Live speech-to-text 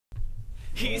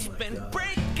He's been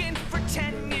breaking for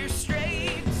 10 years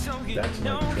straight, so you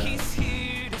know he's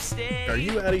here to stay. Are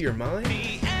you out of your mind?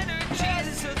 The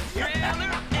energy's a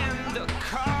thriller, and the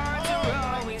cards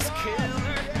are always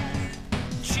killer.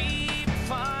 Cheap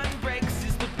fun breaks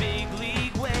is the big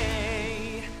league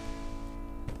way.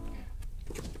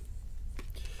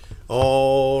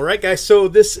 All right, guys. So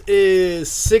this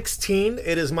is 16.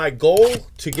 It is my goal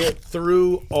to get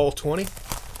through all 20.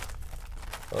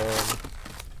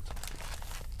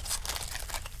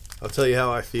 I'll tell you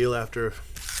how I feel after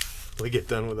we get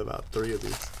done with about 3 of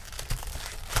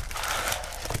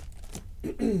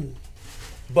these.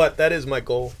 But that is my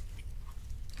goal.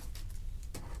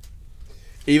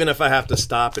 Even if I have to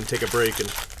stop and take a break and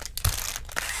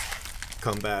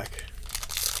come back.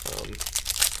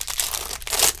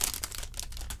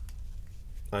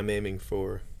 I'm aiming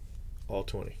for all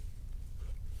 20.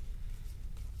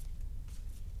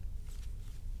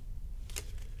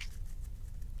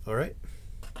 All right.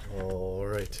 All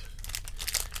right.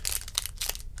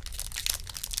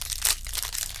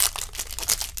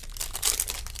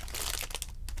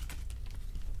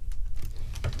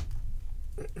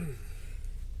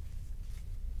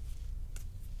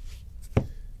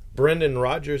 Brendan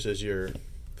Rodgers is your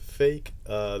fake.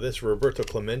 This Roberto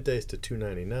Clemente is to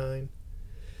 $2.99.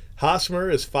 Hosmer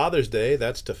is Father's Day.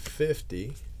 That's to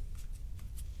 $50.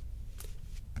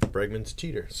 Bregman's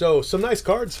Cheater. So some nice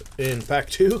cards in pack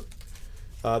 2.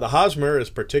 The Hosmer is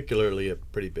particularly a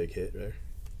pretty big hit there.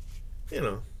 You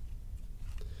know.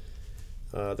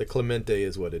 The Clemente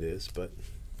is what it is, but...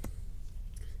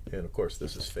 And of course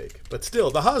this is fake. But still,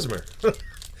 the Hosmer.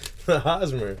 The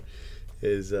Hosmer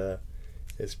is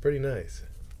pretty nice.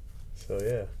 So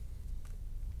yeah.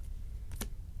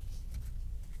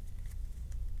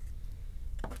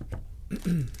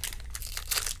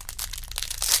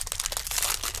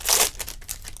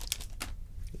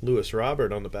 Lewis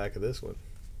Robert on the back of this one.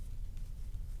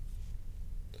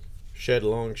 Shed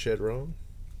long, shed wrong.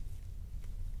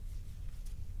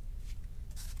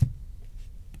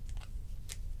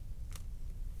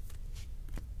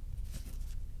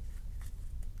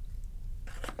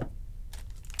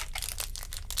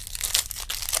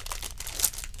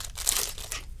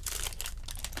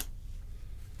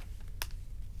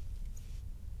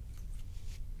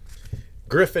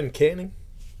 Griffin Canning.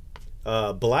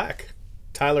 Black.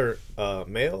 Tyler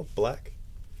Mahle, black.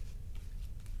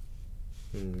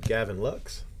 And Gavin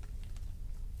Lux.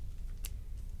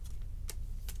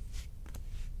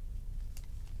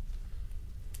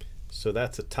 So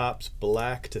that's a Topps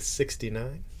black to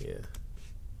 69. Yeah.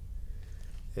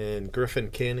 And Griffin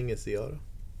Canning is the auto.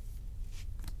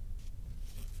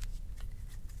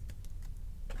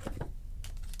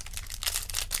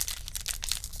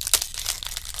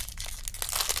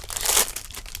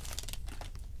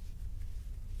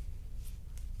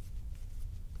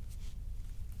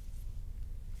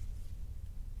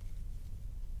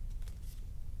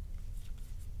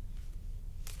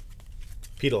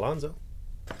 Pete Alonso.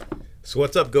 So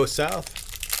what's up, Go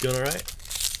South? Doing all right?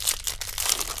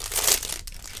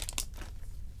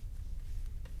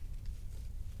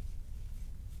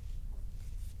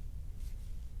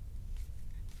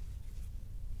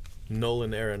 Nolan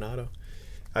Arenado.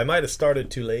 I might have started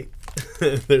too late.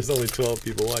 There's only 12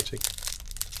 people watching.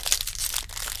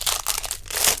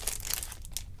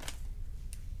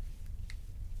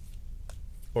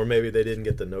 Or maybe they didn't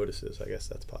get the notices. I guess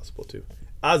that's possible too.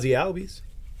 Ozzy Albies.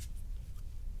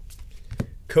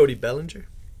 Cody Bellinger.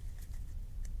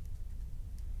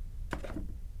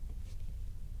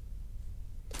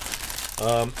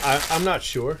 I'm not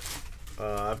sure.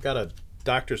 I've got a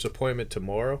doctor's appointment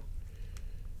tomorrow.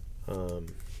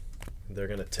 They're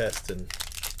going to test and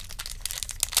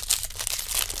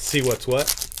see what's what.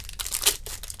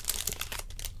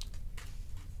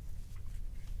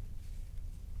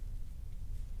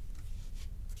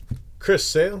 Chris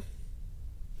Sale.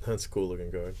 That's a cool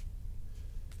looking card.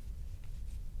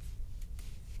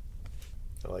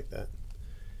 I like that.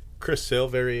 Chris Sale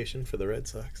variation for the Red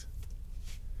Sox.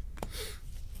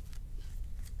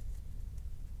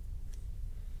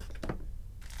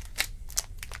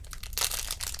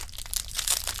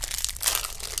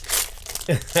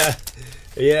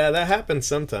 Yeah, that happens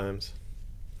sometimes.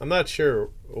 I'm not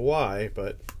sure why,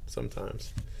 but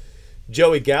sometimes.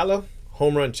 Joey Gallo,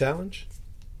 home run challenge.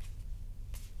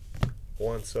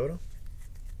 Juan Soto.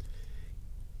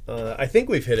 I think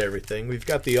we've hit everything. We've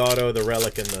got the auto, the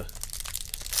relic, and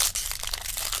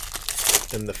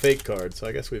the fake card. So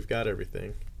I guess we've got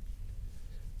everything.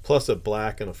 Plus a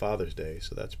black and a Father's Day,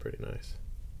 so that's pretty nice.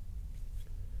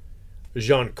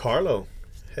 Giancarlo.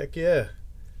 Heck yeah.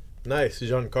 Nice,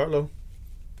 Giancarlo.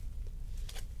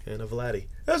 And a Vladdy.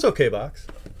 That was okay box.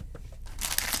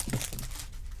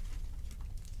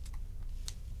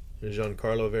 A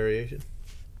Giancarlo variation.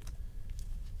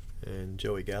 And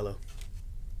Joey Gallo.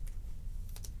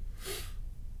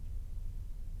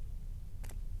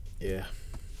 Yeah.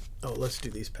 Oh, let's do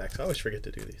these packs. I always forget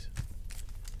to do these.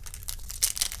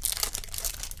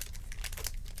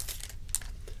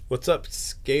 What's up,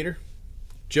 Skater?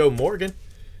 Joe Morgan.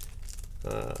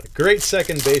 Great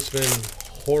second baseman,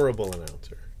 horrible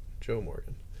announcer. Joe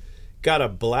Morgan. Got a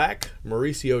black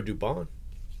Mauricio Dubon.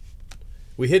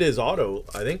 We hit his auto,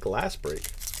 I think, last break.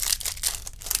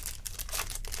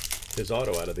 His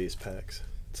auto out of these packs.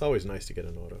 It's always nice to get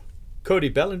an auto. Cody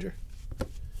Bellinger.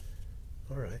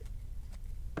 All right.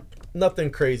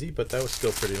 Nothing crazy, but that was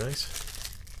still pretty nice.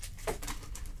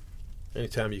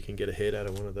 Anytime you can get a hit out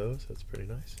of one of those, that's pretty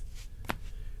nice.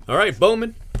 All right,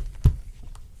 Bowman.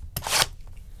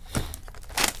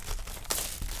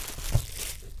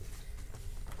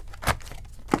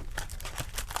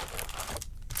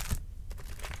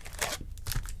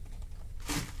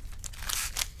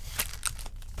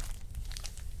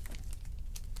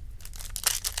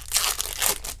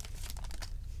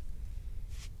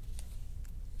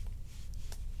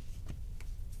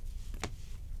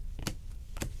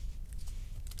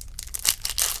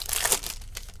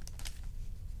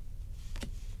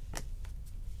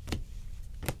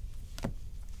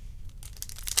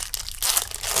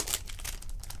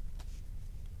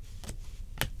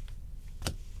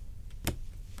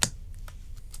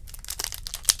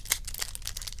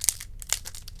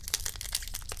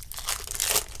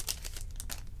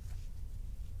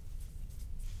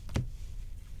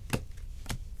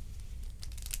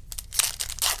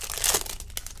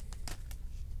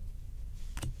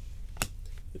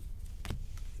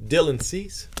 Dylan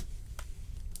Cease.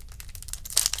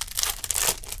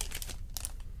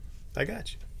 I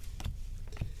got you.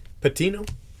 Patino.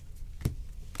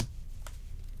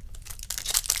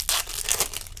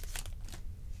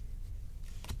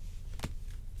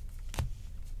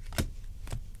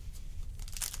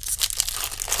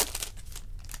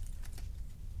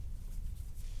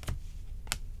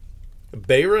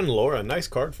 Bayron Lora. Nice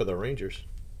card for the Rangers.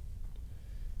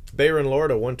 Bayron Lora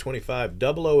to 125.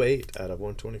 008 out of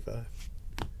 125.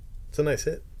 It's a nice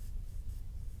hit.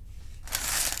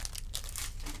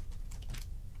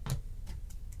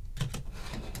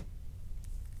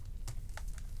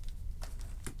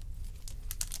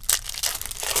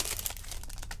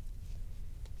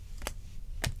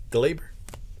 Glaber.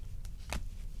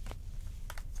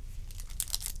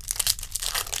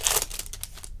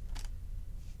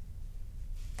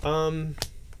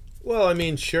 Well, I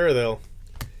mean, sure,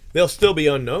 they'll still be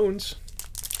unknowns.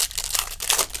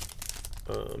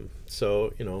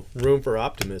 So, you know, room for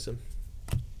optimism.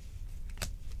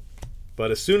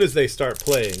 But as soon as they start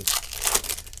playing,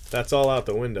 that's all out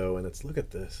the window. And it's, look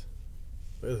at this.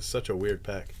 This is such a weird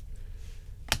pack.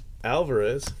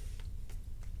 Alvarez.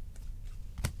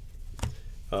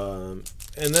 And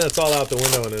then it's all out the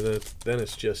window, and then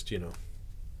it's just, you know,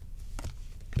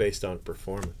 based on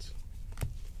performance.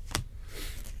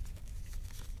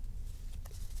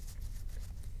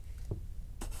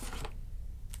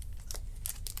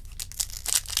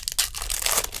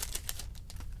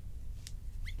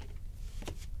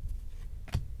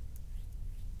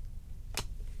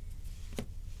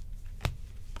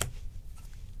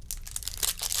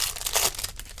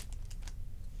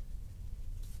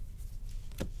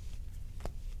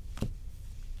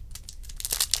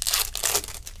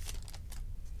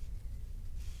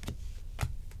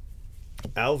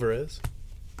 Alvarez.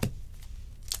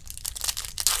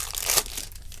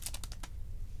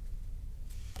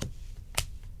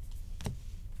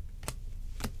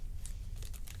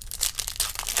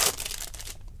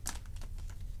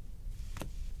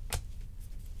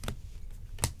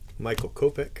 Michael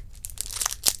Kopech.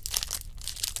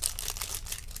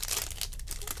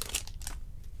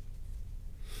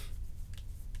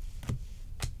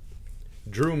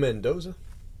 Drew Mendoza.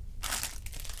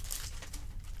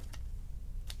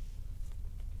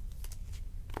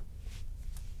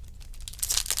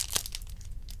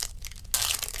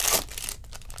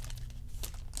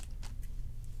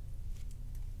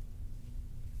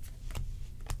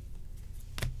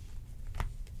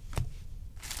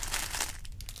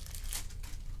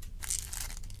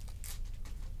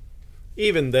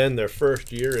 Even then, their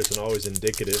first year isn't always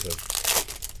indicative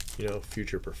of, you know,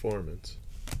 future performance.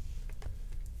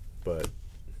 But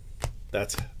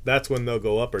that's when they'll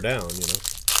go up or down, you know.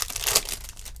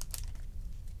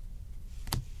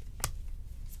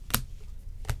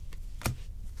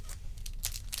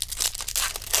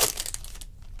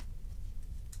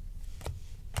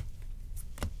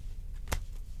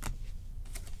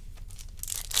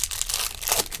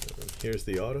 Here's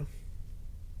the auto.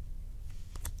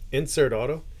 Insert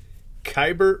auto.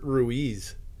 Keibert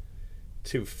Ruiz.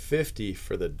 250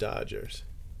 for the Dodgers.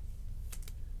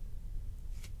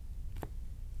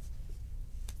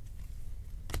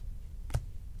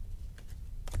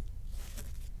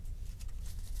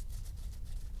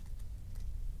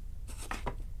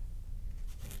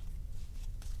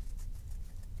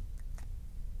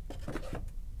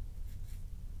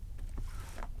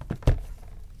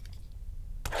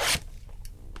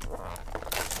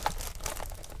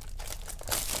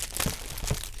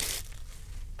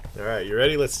 All right, you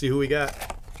ready? Let's see who we got.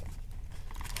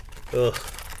 Ugh.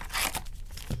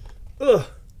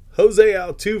 Jose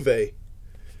Altuve.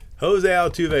 Jose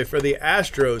Altuve for the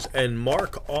Astros and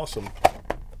Mark Awesome.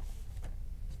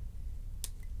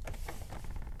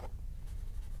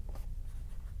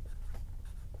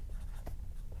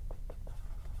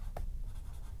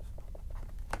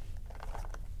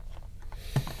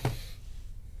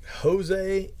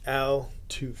 Jose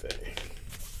Altuve.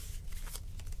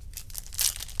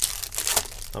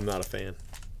 I'm not a fan.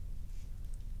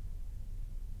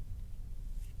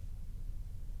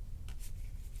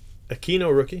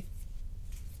 Aquino rookie.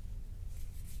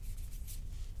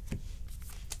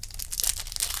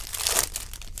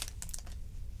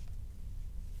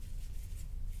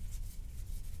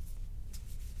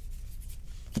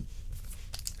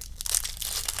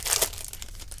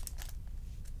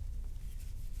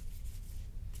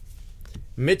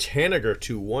 Mitch Haniger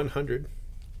to 100.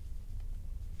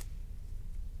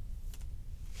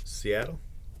 Seattle.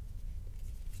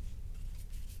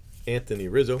 Anthony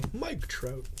Rizzo. Mike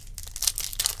Trout.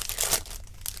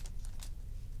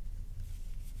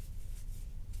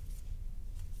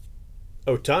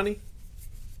 Ohtani.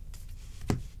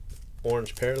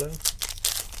 Orange parallel.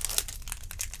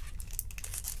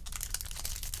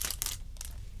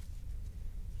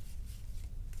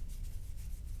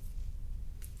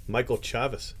 Michael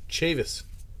Chavis. Chavis.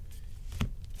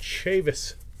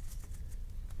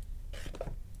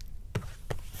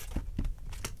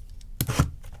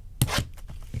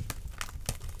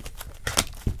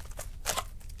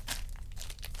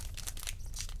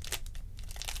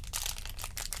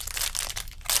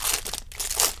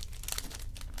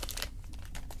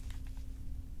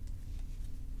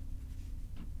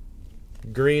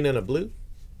 Green and a blue.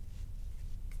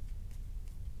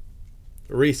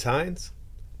 Reese Hines.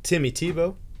 Timmy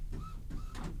Tebow.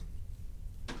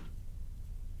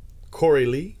 Corey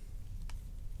Lee.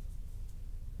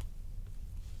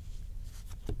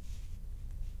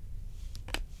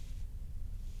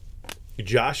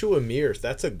 Joshua Mears.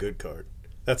 That's a good card.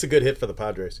 That's a good hit for the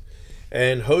Padres.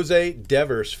 And Jose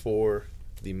Devers for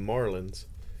the Marlins.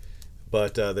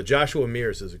 But the Joshua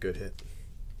Mears is a good hit.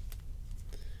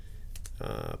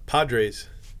 Padres.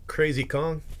 Crazy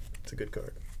Kong. It's a good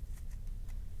card.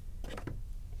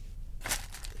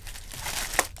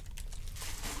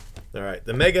 All right,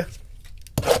 the Mega.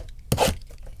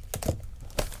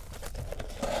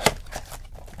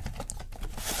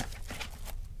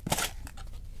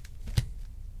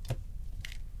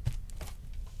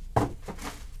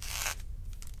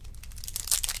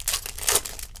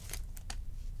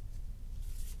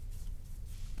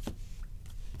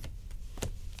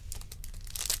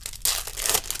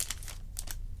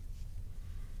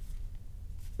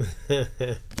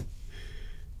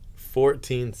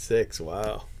 $14.6.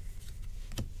 Wow.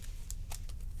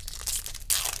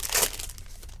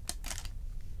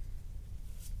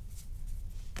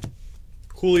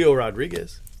 Julio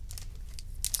Rodriguez.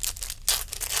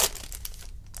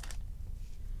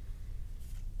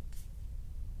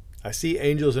 I see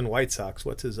Angels and White Sox.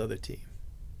 What's his other team?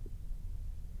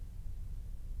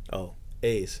 Oh,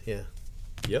 A's. Yeah.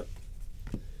 Yep.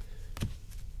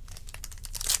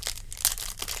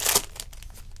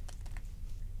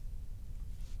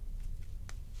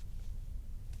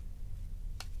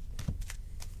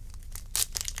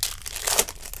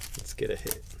 Let's get a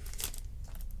hit.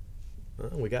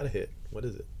 Oh, we got a hit. What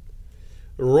is it?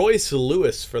 Royce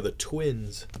Lewis for the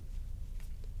Twins.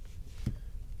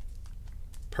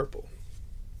 Purple.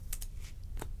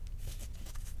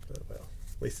 Oh, well,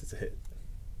 at least it's a hit.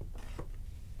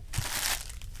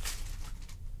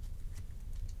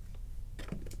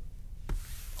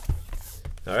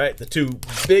 All right, the two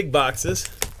big boxes.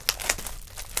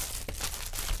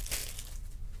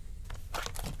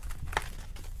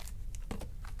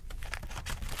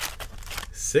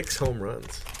 Six home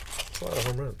runs. That's a lot of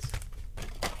home runs.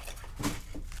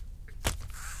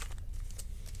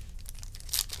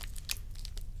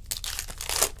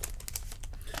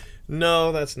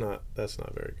 No, that's not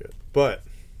very good. But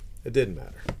it didn't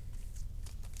matter.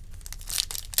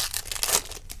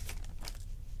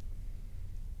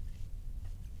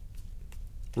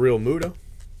 Real Muto.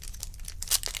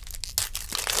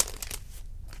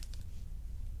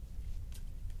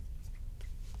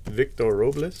 Victor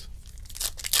Robles.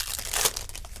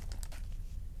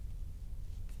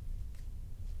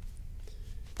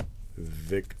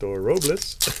 Victor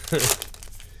Robles.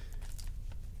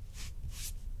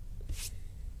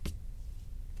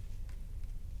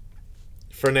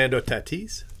 Fernando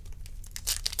Tatis.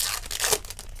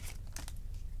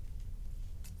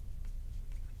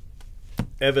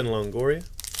 Evan Longoria.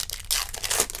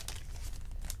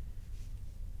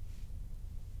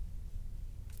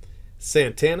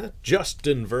 Santana,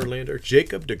 Justin Verlander,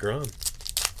 Jacob deGrom.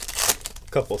 A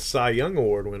couple Cy Young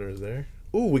Award winners there.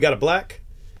 Ooh, we got a black.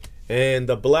 And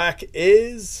the black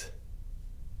is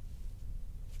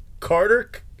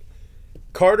Carter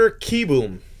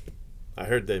Kieboom. I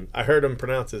heard him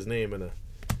pronounce his name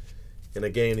in a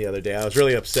game the other day. I was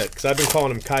really upset because I've been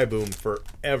calling him Kaiboom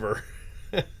forever.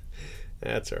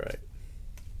 That's all right.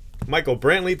 Michael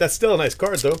Brantley. That's still a nice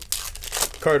card, though.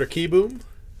 Carter Kieboom.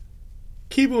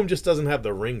 Kieboom just doesn't have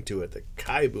the ring to it that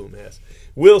Kaiboom has.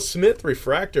 Will Smith,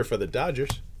 refractor for the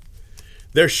Dodgers.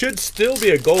 There should still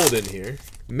be a gold in here.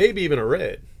 Maybe even a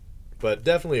red. But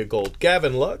definitely a gold.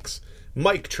 Gavin Lux.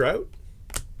 Mike Trout.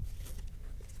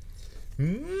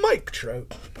 Mike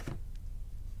Trout.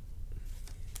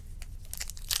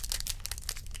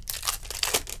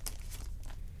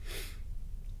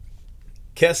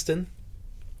 Keston.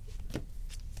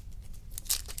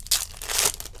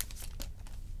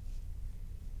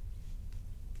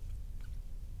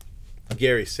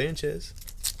 Gary Sanchez.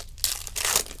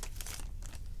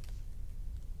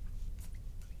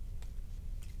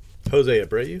 Jose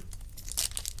Abreu.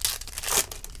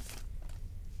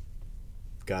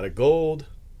 Got a gold.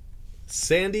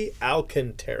 Sandy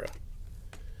Alcantara.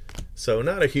 So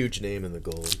not a huge name in the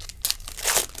gold.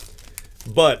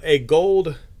 But a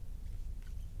gold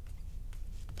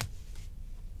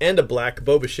and a black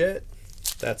Bo Bichette.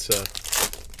 That's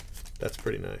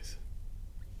pretty nice.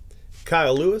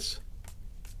 Kyle Lewis.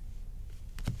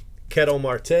 Ketel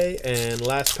Marte, and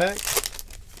last pack.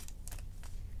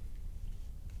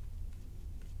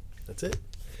 That's it.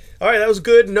 All right, that was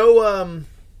good. No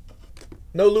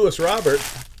Lewis Robert,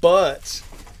 but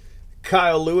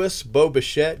Kyle Lewis, Bo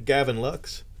Bichette, Gavin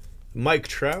Lux, Mike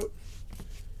Trout,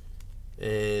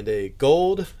 and a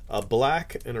gold, a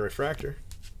black, and a refractor.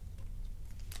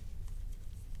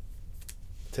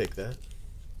 Take that.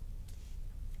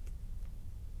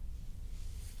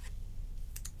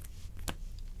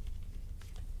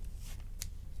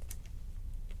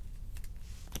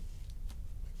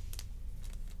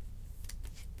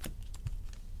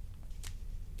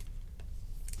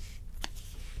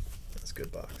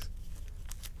 Good box.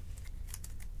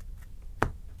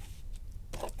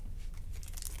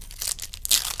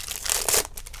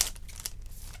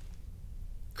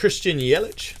 Christian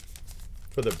Yelich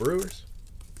for the Brewers.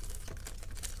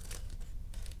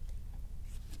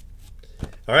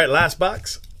 All right, last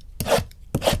box.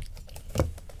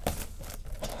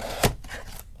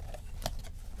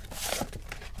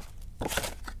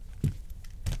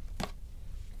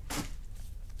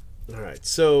 All right,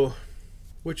 so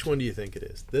which one do you think it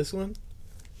is? This one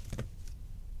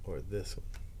or this one?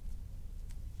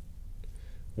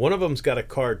 One of them's got a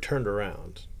card turned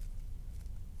around.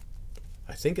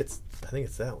 I think it's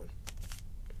that one.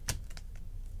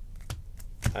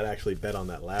 I'd actually bet on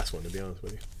that last one, to be honest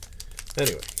with you.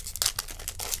 Anyway.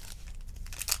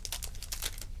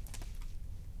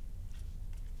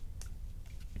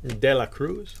 De La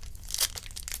Cruz.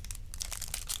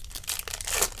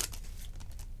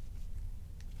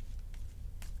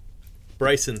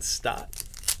 Bryson Stott.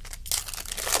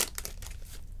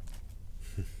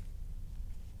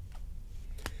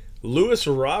 Lewis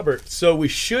Robert. So we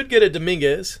should get a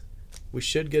Dominguez.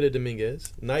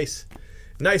 Nice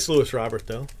Lewis Robert,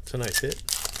 though. It's a nice hit.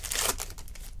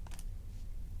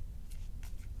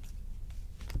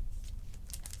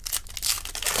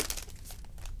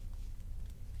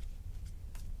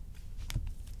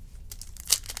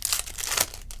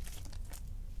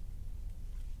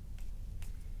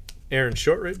 Aaron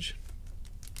Shortridge.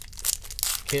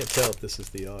 Can't tell if this is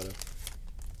the auto.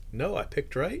 No, I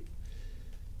picked right.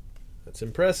 That's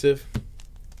impressive.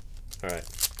 All right.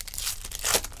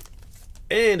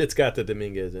 And it's got the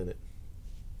Dominguez in it.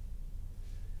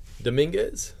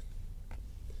 Dominguez.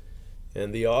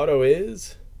 And the auto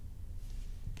is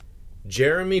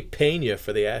Jeremy Pena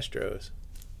for the Astros.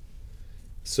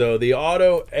 So the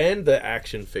auto and the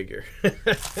action figure.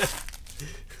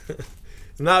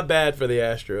 Not bad for the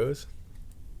Astros.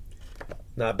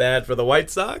 Not bad for the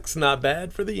White Sox. Not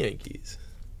bad for the Yankees.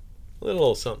 A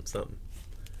little something, something.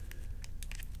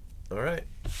 All right.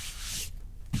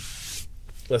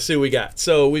 Let's see what we got.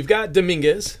 So we've got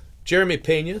Dominguez, Jeremy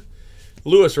Pena,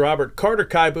 Lewis Robert, Carter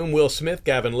Kieboom, Will Smith,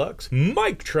 Gavin Lux,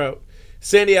 Mike Trout,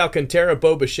 Sandy Alcantara,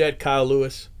 Bo Bichette, Kyle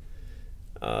Lewis,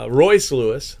 Royce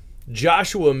Lewis,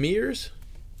 Joshua Mears,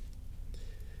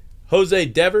 Jose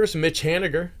Devers, Mitch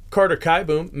Haniger, Carter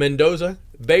Kieboom, Mendoza,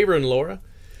 Bayron Lora,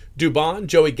 Dubon,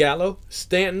 Joey Gallo,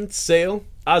 Stanton, Sale,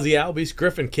 Ozzie Albies,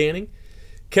 Griffin Canning,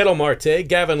 Kettle Marte,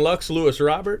 Gavin Lux, Lewis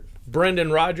Robert,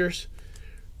 Brendan Rodgers,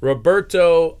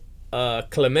 Roberto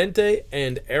Clemente,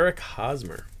 and Eric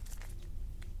Hosmer.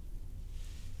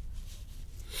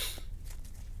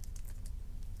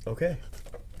 Okay.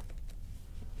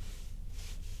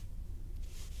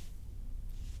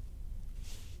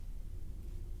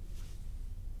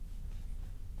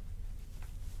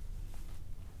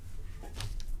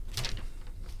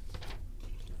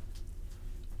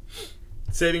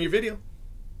 Saving your video.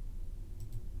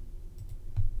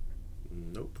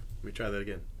 Nope. Let me try that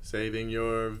again. Saving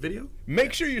your video.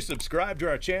 Make sure you subscribe to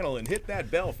our channel and hit that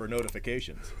bell for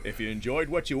notifications. If you enjoyed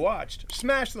what you watched,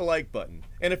 smash the like button.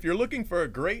 And if you're looking for a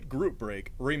great group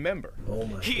break, remember, Oh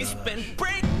my He's gosh. been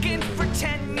breaking for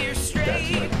 10 years straight.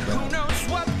 Who knows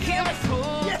what he'll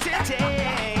pull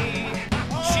today?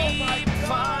 Cheap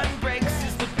fun breaks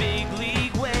is the big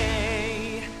league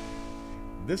way.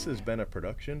 this has been a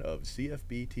production of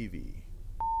CFB TV.